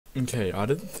Okay, I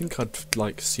didn't think I'd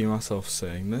like see myself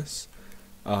saying this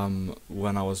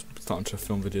when I was starting to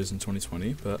film videos in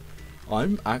 2020, but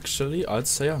I'd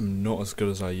say I'm not as good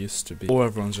as I used to be, or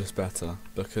everyone's just better,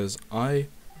 because I'm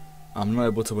not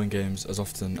able to win games as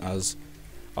often as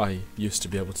I used to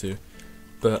be able to.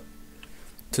 But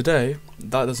today,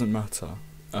 that doesn't matter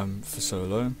for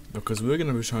solo, because we're going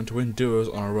to be trying to win duos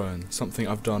on our own, something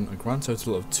I've done a grand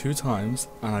total of 2 times,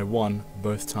 and I won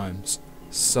both times.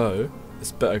 So,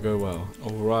 this better go well.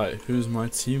 Alright, who's my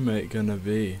teammate gonna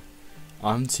be?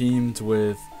 I'm teamed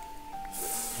with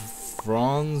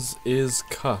Franz is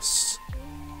Cuss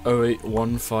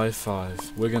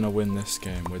 08155. We're gonna win this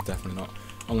game, we're definitely not.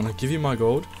 I'm gonna give you my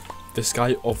gold. This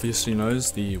guy obviously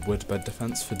knows the wood bed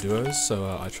defense for duos,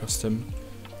 so I trust him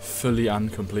fully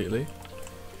and completely.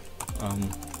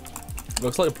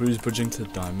 Looks like Blue's bridging to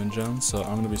Diamond Gem, so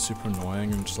I'm gonna be super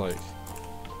annoying and just like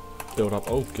build up.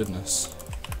 Oh goodness.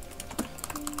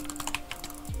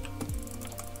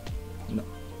 No,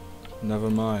 never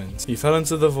mind. He fell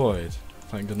into the void.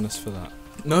 Thank goodness for that.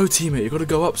 No, teammate, you gotta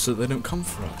go up so that they don't come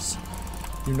for us.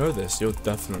 You know this, you're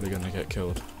definitely gonna get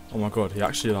killed. Oh my god, he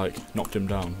actually like knocked him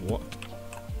down. What?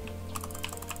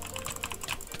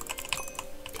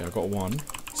 Okay, I got one.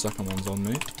 Second one's on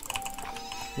me.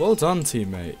 Well done,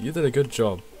 teammate. You did a good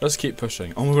job. Let's keep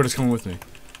pushing. Oh my god, it's coming with me.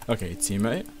 Okay,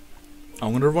 teammate.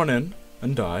 I'm gonna run in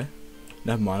and die.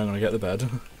 Never mind, I'm gonna get the bed.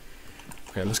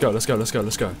 Okay, let's go, let's go, let's go,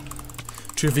 let's go.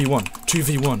 2v1,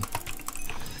 2v1.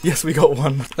 Yes, we got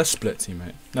one. Let's split,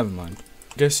 teammate. Never mind.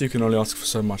 I guess you can only ask for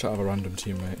so much out of a random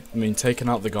teammate. I mean, taking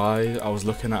out the guy I was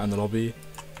looking at in the lobby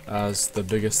as the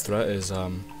biggest threat is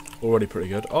already pretty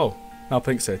good. Oh, now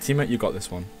Pink's here. Teammate, you got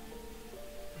this one.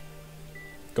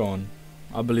 Go on.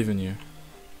 I believe in you.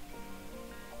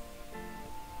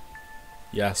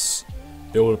 Yes.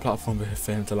 Build a platform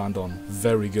for him to land on.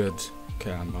 Very good.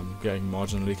 Okay, I'm getting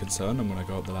marginally concerned. I'm gonna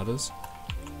go up the ladders.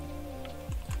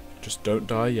 Just don't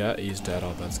die yet. He's dead.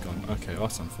 Our bed's gone. Okay,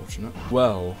 that's unfortunate.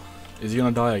 Well, is he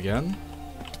gonna die again?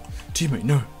 Teammate,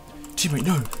 no. Teammate,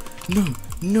 no. No,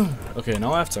 no. Okay,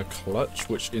 now I have to clutch,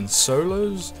 which in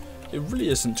solos, it really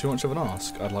isn't too much of an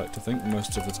ask, I'd like to think,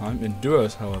 most of the time. In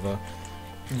duos, however,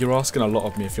 you're asking a lot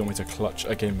of me if you want me to clutch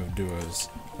a game of duos.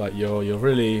 Like, you're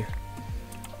really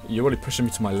pushing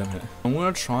me to my limit. I'm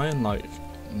gonna try and like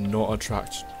not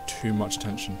attract too much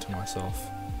attention to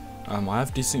myself. I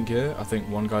have decent gear. I think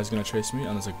one guy's gonna chase me,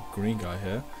 and there's a green guy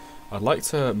here. I'd like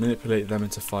to manipulate them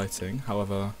into fighting.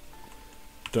 However,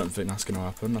 don't think that's gonna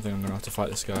happen. I think I'm gonna have to fight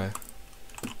this guy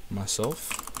myself.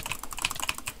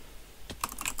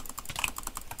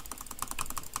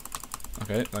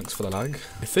 Okay, thanks for the lag.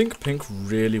 I think Pink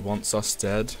really wants us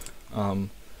dead. So I'm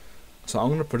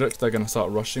gonna predict they're gonna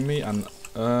start rushing me, and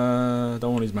don't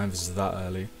want to use my invis that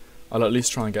early. I'll at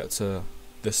least try and get to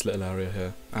this little area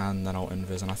here, and then I'll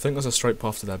invis. And I think there's a straight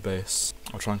path to their base.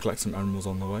 I'll try and collect some emeralds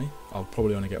on the way. I'll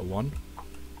probably only get one.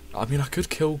 I mean, I could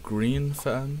kill green for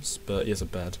Ems, but he has a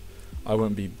bed. I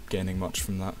won't be gaining much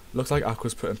from that. Looks like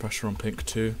Aqua's putting pressure on Pink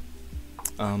too.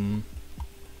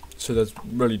 So there's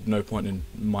really no point in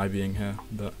my being here,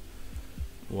 but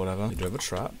whatever. You do have a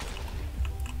trap.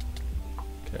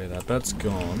 Okay, that bed's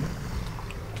gone.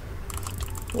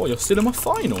 Oh, you're stealing my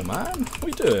final, man. What are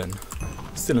you doing?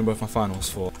 Stealing both my finals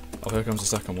for. Oh, here comes the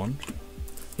second one.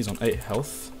 He's on 8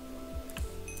 health.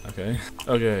 Okay.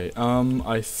 Okay,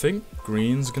 I think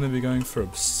green's gonna be going for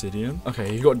obsidian.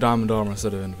 Okay, he got diamond armor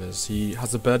instead of invis. He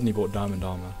has a bed and he bought diamond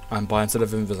armor. And by instead of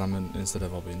invis, I meant instead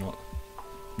of obby, not.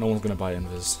 No one's gonna buy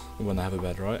invis when they have a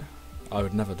bed, right? I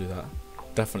would never do that.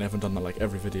 Definitely haven't done that like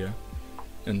every video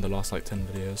in the last like 10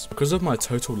 videos. Because of my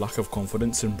total lack of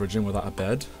confidence in bridging without a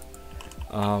bed,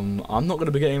 I'm not going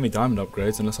to be getting any diamond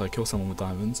upgrades unless I kill someone with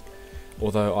diamonds.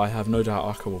 Although I have no doubt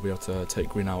Akka will be able to take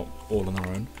green out all on their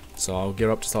own. So I'll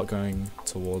gear up to start going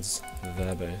towards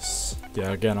their base.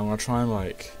 Yeah, again, I'm going to try and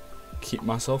like keep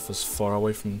myself as far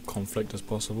away from conflict as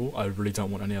possible. I really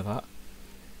don't want any of that.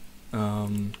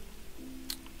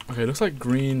 Okay, looks like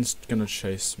green's going to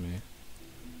chase me.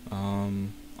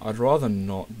 I'd rather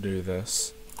not do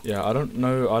this. Yeah, I don't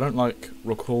know, I don't like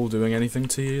recall doing anything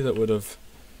to you that would have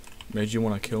made you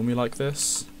want to kill me like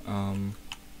this. I'm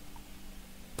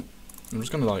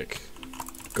just gonna like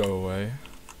go away.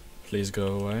 Please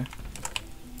go away.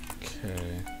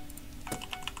 Okay.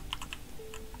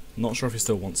 Not sure if he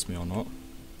still wants me or not,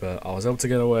 but I was able to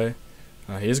get away.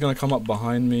 He is gonna come up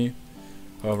behind me.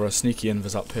 However, a sneaky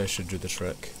invis up here should do the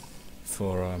trick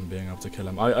for being able to kill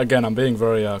him. Again, I'm being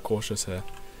very cautious here.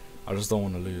 I just don't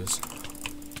want to lose.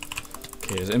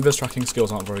 Okay, his invis tracking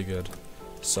skills aren't very good,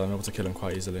 so I'm able to kill him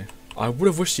quite easily. I would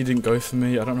have wished he didn't go for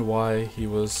me. I don't know why he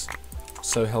was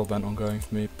so hell-bent on going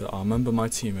for me, but I remember my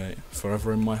teammate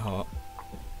forever in my heart.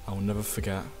 I will never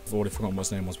forget. I've already forgotten what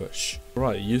his name was, but shh.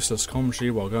 Right, useless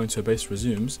commentary while going to a base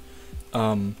resumes.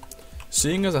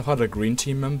 Seeing as I've had a green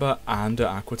team member and an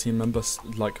aqua team member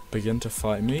like begin to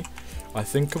fight me, I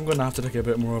think I'm gonna have to take a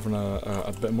bit more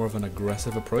of an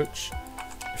aggressive approach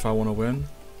if I want to win.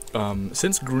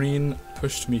 Since green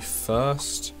pushed me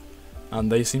first, and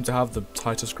they seem to have the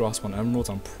tightest grasp on emeralds,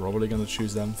 I'm probably gonna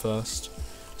choose them first.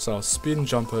 So I'll speed and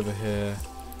jump over here,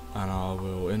 and I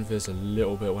will invis a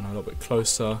little bit when I'm a little bit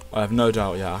closer. I have no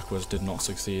doubt, yeah, aquas did not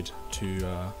succeed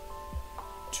to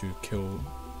kill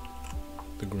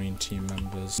the green team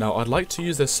members. Now, I'd like to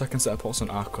use this second set of pots on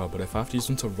aqua, but if I have to use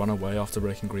them to run away after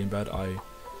breaking green bed,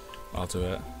 I'll do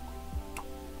it.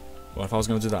 Well, if I was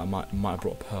going to do that, I might have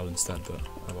brought pearl instead, but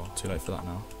oh well, too late for that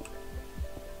now.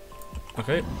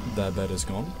 Okay, their bed is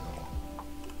gone.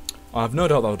 I have no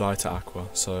doubt they'll die to aqua,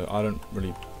 so I don't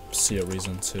really see a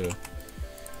reason to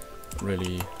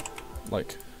really,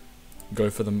 like, go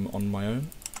for them on my own.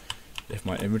 If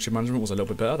my inventory management was a little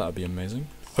bit better, that would be amazing.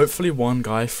 Hopefully one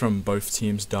guy from both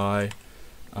teams die.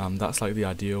 That's like the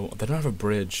ideal. They don't have a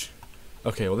bridge.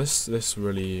 Okay, well this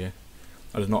really,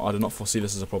 I did not foresee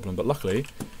this as a problem, but luckily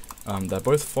they're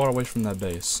both far away from their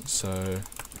base, so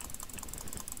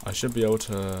I should be able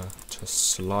to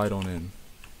slide on in.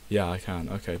 Yeah, I can.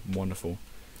 Okay, wonderful.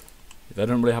 They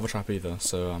don't really have a trap either,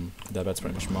 so their bed's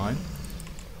pretty much mine.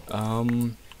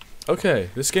 Okay,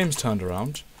 this game's turned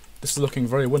around. This is looking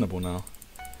very winnable now.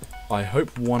 I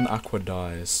hope one aqua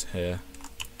dies here,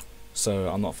 so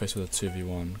I'm not faced with a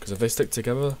 2v1, because if they stick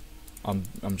together, I'm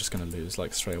just gonna lose,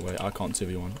 like, straight away. I can't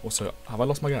 2v1. Also, have I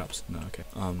lost my gaps? No, okay.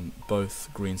 Both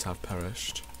greens have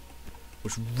perished,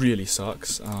 which really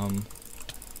sucks.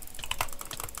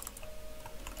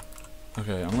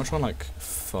 Okay, I'm gonna try and, like,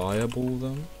 fireball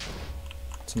them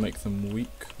to make them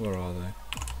weak. Where are they?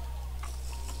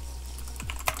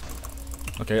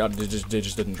 Okay, they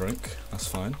just didn't drink. That's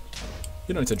fine.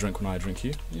 You don't need to drink when I drink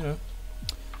you. You know,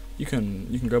 you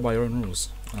can go by your own rules.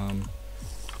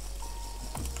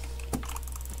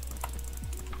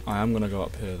 I am gonna go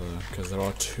up here though, because there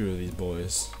are two of these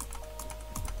boys.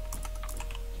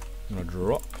 I'm gonna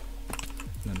drop,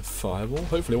 and then fireball.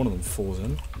 Hopefully one of them falls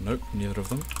in. Nope, neither of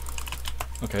them.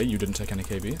 Okay, you didn't take any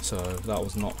KB, so that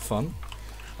was not fun.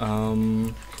 I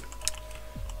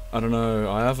don't know.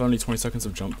 I have only 20 seconds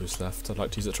of jump boost left. I'd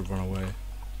like to use it to run away.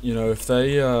 You know, if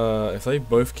they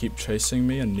both keep chasing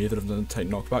me and neither of them take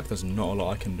knockback, there's not a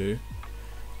lot I can do.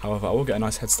 However, I will get a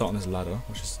nice head start on this ladder,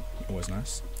 which is always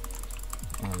nice.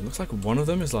 It looks like one of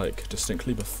them is like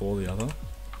distinctly before the other.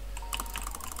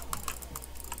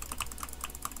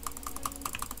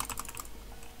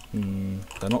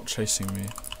 They're not chasing me.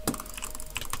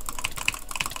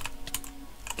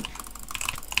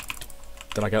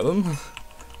 Did I get them?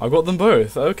 I got them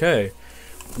both. Okay.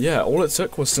 Yeah, all it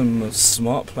took was some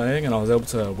smart playing and I was able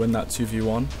to win that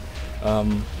 2v1.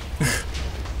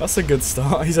 That's a good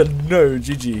start. He said no,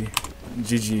 GG.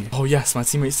 GG. Oh yes, my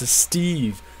teammate's is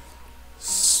Steve.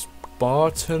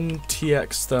 Spartan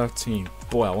TX13.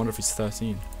 Boy, I wonder if he's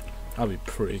 13. That'd be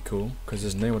pretty cool, because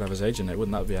his name would have his age in it.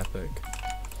 Wouldn't that be epic?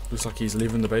 Looks like he's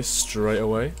leaving the base straight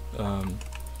away.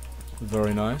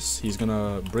 Very nice. He's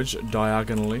gonna bridge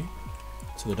diagonally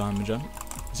to the diamond gem.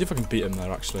 Let's see if I can beat him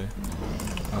there, actually.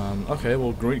 Okay,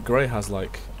 well, Grey has,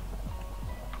 like,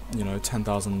 you know,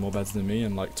 10,000 more beds than me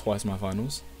and, like, twice my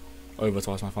finals. Over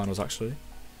twice my finals, actually.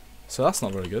 So that's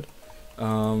not very good.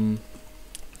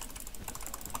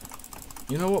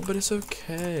 You know what, but it's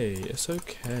okay. It's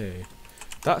okay.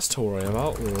 That's to worry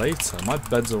about later. My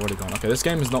bed's already gone. Okay, this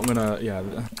game is not gonna, yeah.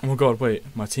 Oh my god, wait.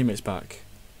 My teammate's back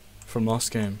from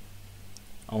last game.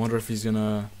 I wonder if he's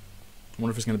gonna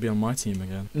be on my team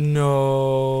again.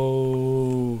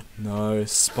 No,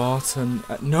 Spartan.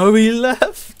 No, he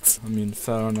left. I mean,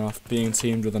 fair enough. Being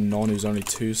teamed with a non who's only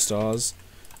 2 stars,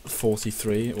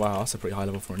 43. Wow, that's a pretty high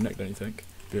level for a Nick, don't you think?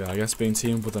 But yeah, I guess being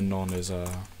teamed with a non is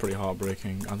pretty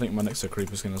heartbreaking. I think my Nick's a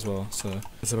creeper skin as well. So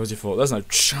I suppose you thought there's no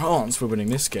chance we're winning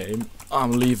this game.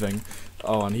 I'm leaving.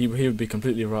 Oh, and he would be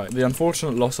completely right. The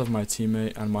unfortunate loss of my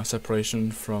teammate and my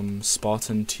separation from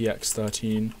Spartan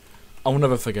TX13. I will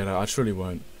never forget it, I truly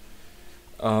won't.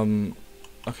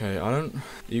 Okay,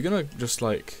 you're gonna just,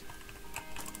 like...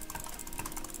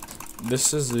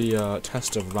 This is the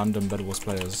test of random Bedwars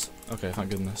players. Okay, thank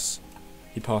goodness.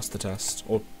 He passed the test,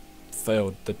 or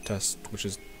failed the test, which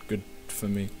is good for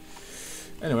me.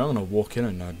 Anyway, I'm gonna walk in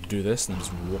and do this, and then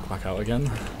just walk back out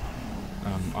again.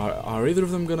 Are either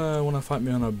of them gonna wanna fight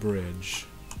me on a bridge?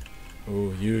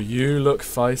 Oh, you look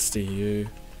feisty, you.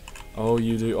 Oh,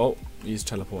 you do. Oh, he's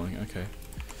teleporting. Okay.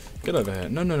 Get over here.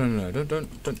 No, no, no, no, no.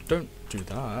 Don't do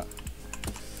that.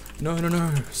 No, no,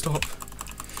 no. Stop.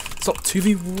 Stop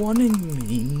 2v1ing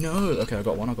me. No. Okay, I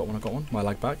got one. My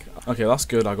lag back. Okay, that's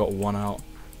good. I got one out.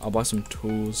 I'll buy some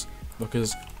tools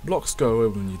because blocks go away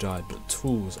when you die, but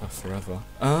tools are forever.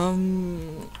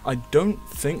 I don't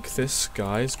think this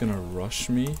guy's gonna rush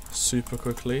me super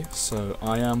quickly, so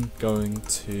I am going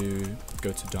to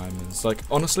go to diamonds. Like,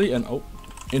 honestly,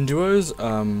 in duos,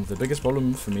 the biggest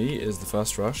problem for me is the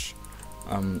first rush.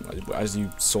 As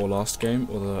you saw last game,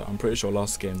 or I'm pretty sure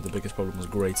last game the biggest problem was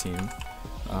grey team.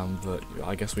 But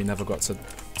I guess we never got to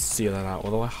see that out,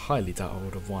 although I highly doubt I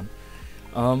would have won.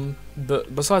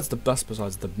 But besides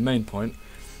the main point,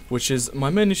 which is my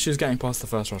main issue is getting past the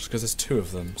first rush, because there's two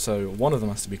of them, so one of them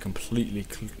has to be completely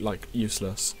like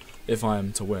useless if I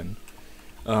am to win,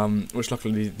 which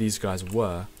luckily these guys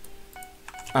were,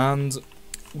 and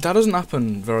that doesn't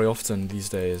happen very often these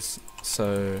days.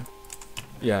 So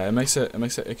yeah,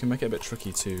 it can make it a bit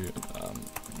tricky to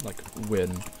like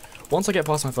win. Once I get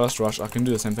past my first rush, I can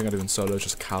do the same thing I do in solo,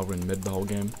 just cower in mid the whole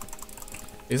game.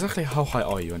 Exactly how high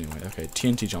are you anyway? Okay,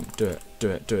 TNT jump. Do it. Do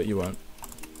it. Do it. You won't.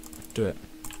 Do it.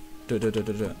 Do it. Do it. Do it.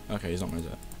 Do it. Okay, he's not gonna do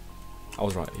it. I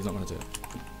was right. He's not gonna do it.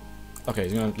 Okay,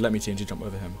 he's gonna let me TNT jump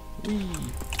over him. Whee.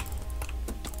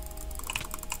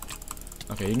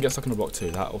 Okay, you can get stuck in a block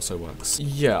too. That also works.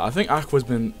 Yeah, I think Aqua's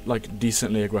been like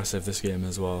decently aggressive this game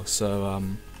as well. So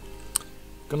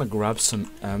gonna grab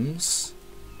some M's.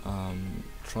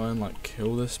 Try and like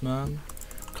kill this man.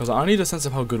 Because I need a sense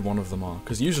of how good one of them are.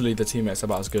 Because usually the teammate's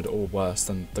about as good or worse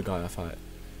than the guy I fight.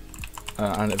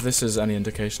 And if this is any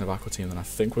indication of Aqua team, then I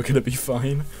think we're gonna be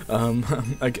fine.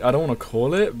 I don't want to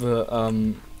call it, but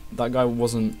that guy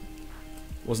wasn't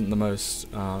the most,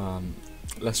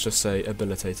 let's just say,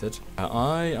 habilitated.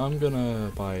 I'm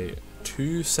gonna buy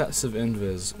 2 sets of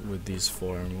invis with these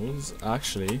 4 emeralds.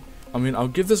 Actually, I mean, I'll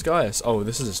give this guy oh,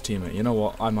 this is his teammate. You know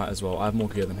what? I might as well. I have more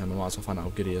gear than him. I might as well find out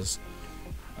how good he is.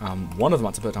 One of them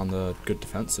had to put down the good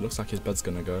defense. It looks like his bed's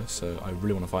gonna go, so I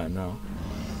really want to fight him now.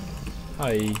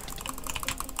 Hi.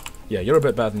 Yeah, you're a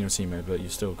bit better than your teammate, but you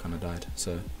still kind of died.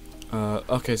 So,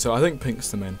 okay, so I think pink's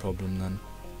the main problem then.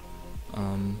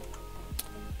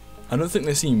 I don't think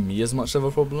they see me as much of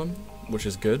a problem, which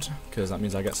is good, because that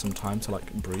means I get some time to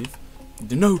like breathe.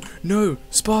 No, no,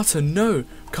 Spartan, no,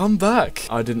 come back!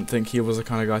 I didn't think he was the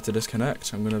kind of guy to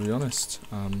disconnect. I'm gonna be honest.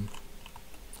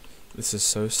 This is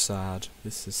so sad.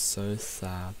 This is so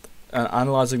sad.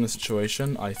 Analysing the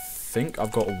situation, I think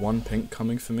I've got 1 pink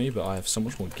coming for me, but I have so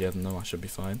much more gear than them, I should be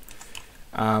fine.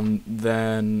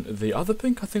 Then the other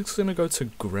pink I think is going to go to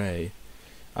grey.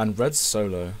 And red's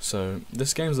solo, so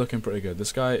this game's looking pretty good.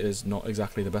 This guy is not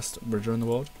exactly the best bridger in the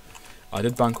world. I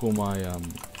did bank all my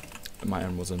my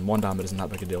emeralds, and 1 damage isn't that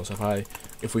big a deal, so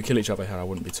if we kill each other here, I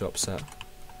wouldn't be too upset.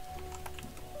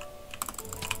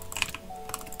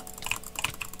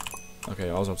 Okay,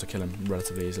 I was able to kill him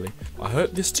relatively easily. I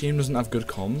hope this team doesn't have good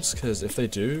comms, because if they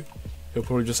do, he'll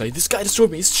probably just say, "This guy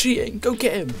destroyed me, he's cheating, go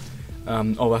get him!"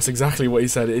 Oh, that's exactly what he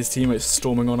said. His teammate's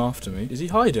storming on after me. Is he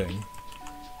hiding?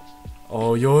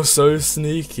 Oh, you're so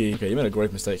sneaky. Okay, you made a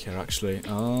grave mistake here, actually.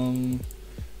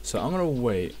 So I'm gonna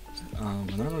wait, and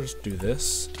then I'll just do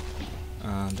this.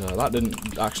 And that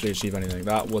didn't actually achieve anything.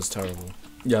 That was terrible.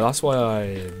 Yeah, that's why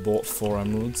I bought 4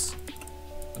 emeralds.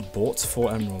 Bought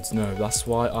 4 emeralds. No, that's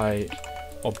why I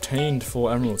obtained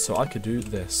 4 emeralds, so I could do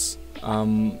this.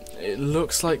 It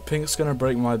looks like pink's gonna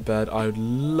break my bed. I would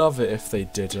love it if they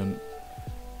didn't.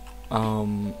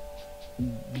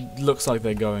 Looks like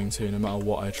they're going to, no matter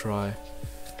what I try.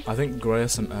 I think grey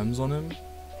has some M's on him,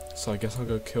 so I guess I'll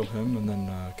go kill him and then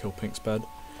kill pink's bed.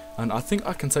 And I think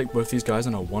I can take both these guys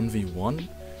in a 1v1.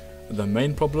 The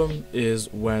main problem is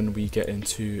when we get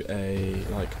into a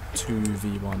like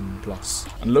 2v1 plus.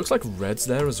 And it looks like red's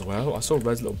there as well. I saw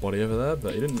red's little body over there,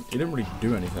 but he didn't really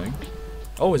do anything.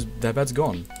 Oh, their bed's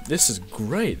gone. This is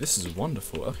great. This is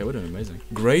wonderful. Okay, we're doing amazing.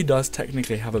 Grey does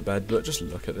technically have a bed, but just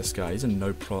look at this guy. He's in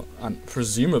no prot and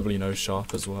presumably no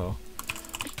sharp as well.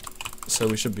 So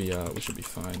we should be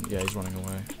fine. Yeah, he's running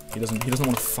away. He doesn't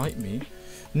want to fight me.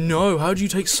 No, how do you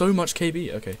take so much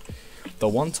KB? Okay, the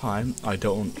one time I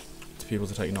don't want people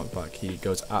to take knockback, he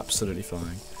goes absolutely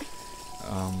flying.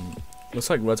 Looks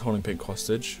like red's holding pink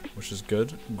hostage, which is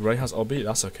good. Grey has obby.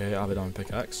 That's okay. I have a diamond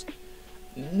pickaxe.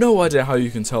 No idea how you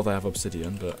can tell they have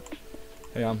obsidian, but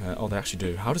hey, I'm here. Oh, they actually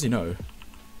do. How does he know?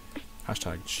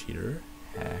 Hashtag cheater,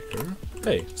 hacker.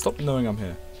 Hey, stop knowing I'm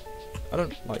here. I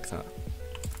don't like that.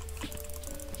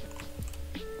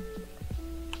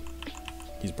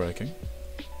 He's breaking.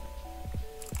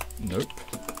 Nope.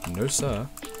 No, sir.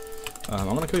 I'm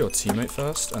gonna kill your teammate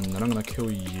first, and then I'm gonna kill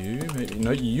you. Maybe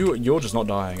no, you're just not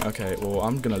dying. Okay, well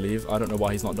I'm gonna leave. I don't know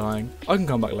why he's not dying. I can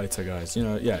come back later, guys. You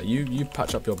know, yeah, you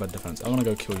patch up your bed defense. I'm gonna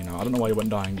go kill you now. I don't know why you went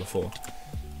dying before.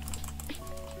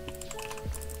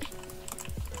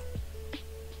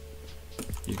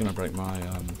 He's gonna break my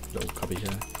little cubby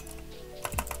here.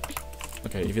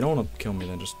 Okay, if you don't want to kill me,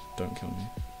 then just don't kill me.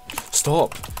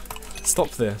 Stop! Stop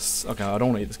this. Okay, I don't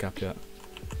want to eat this cap yet.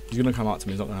 He's gonna come out to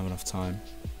me. He's not gonna have enough time.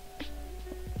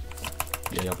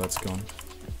 Yeah, your bed's gone.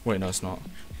 Wait, no, it's not.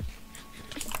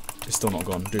 It's still not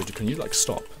gone. Dude, can you, like,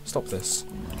 stop? Stop this.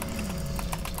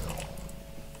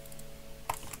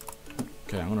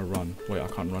 Okay, I'm gonna run. Wait, I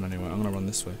can't run anyway. I'm gonna run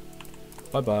this way.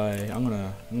 Bye-bye. I'm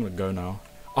gonna go now.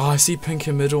 Oh, I see pink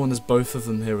in middle, and there's both of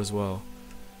them here as well.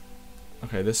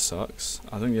 Okay, this sucks.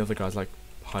 I think the other guy's, like,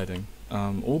 hiding.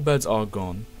 All beds are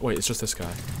gone. Wait, it's just this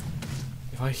guy.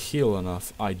 If I heal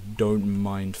enough, I don't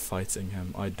mind fighting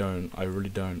him. I really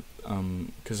don't.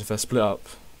 Because if they're split up,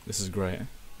 this is great.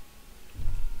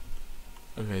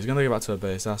 Okay, he's gonna go back to a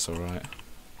base, that's alright.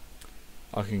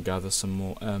 I can gather some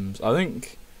more M's. I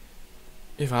think,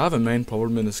 if I have a main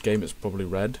problem in this game, it's probably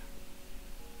red.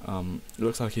 It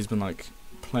looks like he's been, like,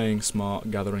 playing smart,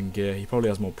 gathering gear. He probably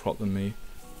has more prop than me.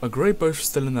 Are grey both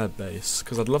still in their base?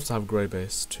 Because I'd love to have grey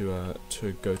base to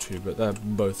go to, but they're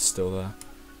both still there.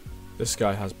 This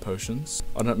guy has potions.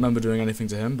 I don't remember doing anything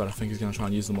to him, but I think he's going to try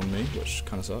and use them on me, which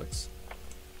kind of sucks.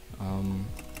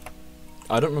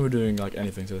 I don't remember doing, like,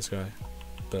 anything to this guy,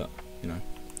 but, you know,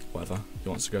 whatever. He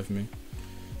wants to go for me.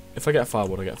 If I get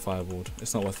fireballed, I get fireballed.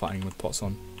 It's not worth fighting with pots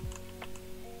on.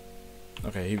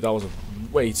 Okay, that was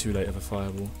way too late of a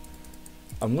fireball.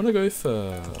 I'm going to go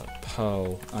for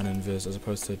Pearl and Invis as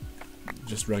opposed to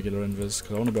just regular Invis,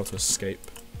 because I want to be able to escape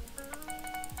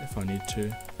if I need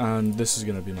to. And this is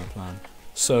going to be my plan.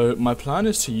 So my plan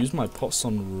is to use my pots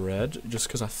on red, just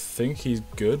because I think he's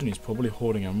good and he's probably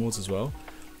hoarding emeralds as well.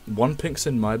 One pink's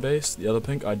in my base, the other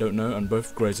pink I don't know, and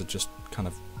both greys are just kind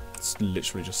of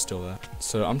literally just still there.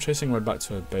 So I'm chasing red back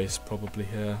to a base probably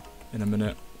here in a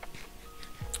minute.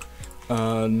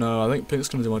 No, I think pink's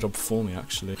going to do my job for me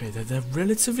actually. Okay, they're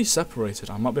relatively separated.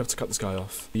 I might be able to cut this guy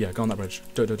off. Yeah, go on that bridge.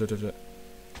 Do it.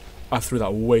 I threw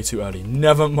that way too early.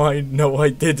 Never mind. No, I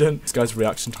didn't. This guy's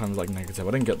reaction time was like negative.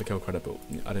 I didn't get the kill credit, but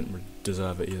I didn't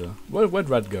deserve it either. Where'd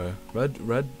red go?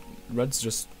 Red's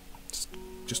just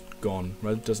gone.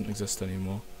 Red doesn't exist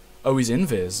anymore. Oh, he's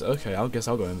invis. Okay, I guess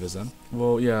I'll go invis then.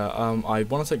 Well, yeah. I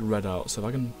want to take red out. So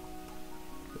if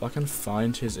I can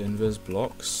find his invis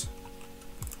blocks,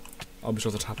 I'll be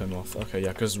sure to tap him off. Okay,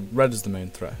 yeah, because red is the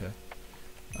main threat here.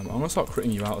 I'm gonna start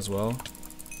critting you out as well.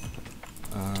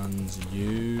 And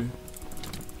you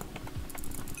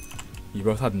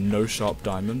both had no sharp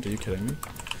diamond. Are you kidding me?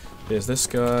 Here's this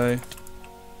guy,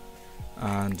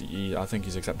 and I think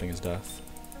he's accepting his death.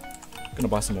 Gonna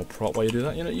buy some more prop while you do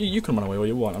that. You know, you can run away all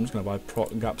you want. I'm just gonna buy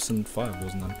prop gaps and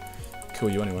fireballs and then kill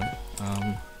you anyway.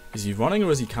 Is he running or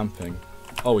is he camping?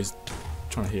 Oh, he's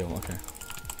trying to heal. Okay.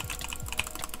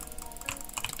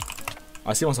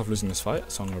 I see myself losing this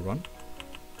fight, so I'm gonna run.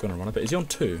 Gonna run a bit. Is he on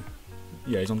 2?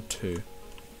 Yeah, he's on 2.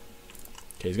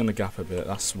 Okay, he's gonna gap a bit.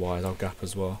 That's wise. I'll gap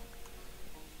as well.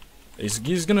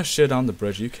 He's gonna shear down the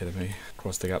bridge. Are you kidding me?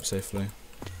 Cross the gap safely.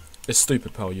 It's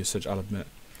stupid power usage, I'll admit.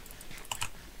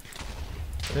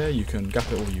 Okay, you can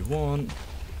gap it all you want.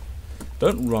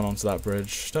 Don't run onto that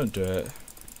bridge. Don't do it.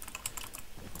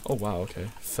 Oh wow. Okay.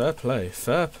 Fair play.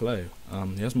 Fair play.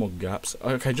 He has more gaps.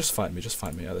 Okay, just fight me. Just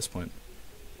fight me at this point.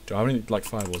 Do I have any like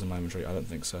fireballs in my inventory? I don't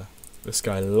think so. This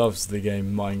guy loves the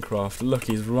game Minecraft. Look,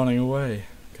 he's running away.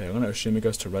 Okay, I'm going to assume he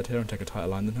goes to red here and take a tighter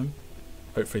line than him.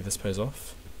 Hopefully this pays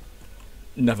off.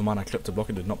 Never mind, I clipped a block,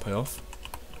 it did not pay off.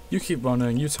 You keep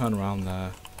running, you turn around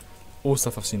there. All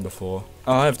stuff I've seen before.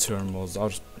 I have 2 emeralds, I'll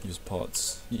just use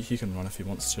pots. He can run if he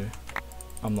wants to.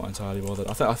 I'm not entirely bothered.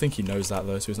 I think he knows that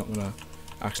though, so he's not going to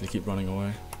actually keep running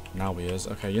away. Now he is.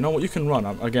 Okay, you know what, you can run.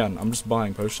 I'm just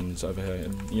buying potions over here,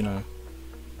 and, you know.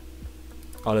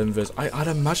 I'll invis. I'd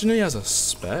imagine he has a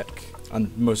spec,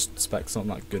 and most specs aren't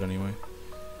that good anyway.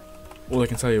 All they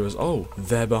can tell you is, oh,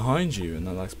 they're behind you, and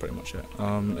that's pretty much it.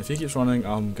 If he keeps running,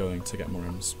 I'm going to get more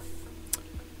M's.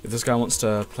 If this guy wants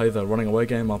to play the running away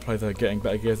game, I'll play the getting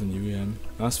better gear than you game.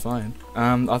 That's fine.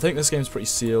 I think this game's pretty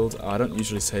sealed. I don't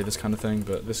usually say this kind of thing,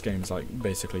 but this game's like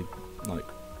basically like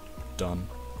done.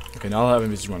 Okay, now that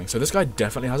I've running. So this guy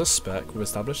definitely has a spec, we've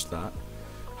established that.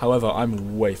 However,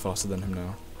 I'm way faster than him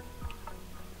now.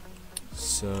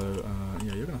 So,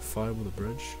 yeah, you're going to fireball the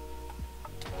bridge.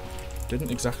 Didn't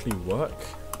exactly work.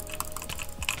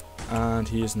 And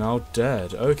he is now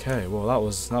dead. Okay, well that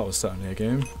was certainly a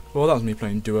game. Well, that was me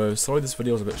playing duos. Sorry this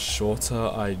video was a bit shorter.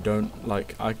 I don't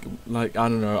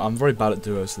know, I'm very bad at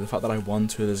duos, so the fact that I won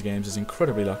 2 of those games is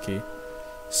incredibly lucky.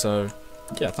 So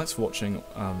yeah, thanks for watching,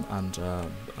 and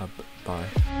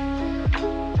bye.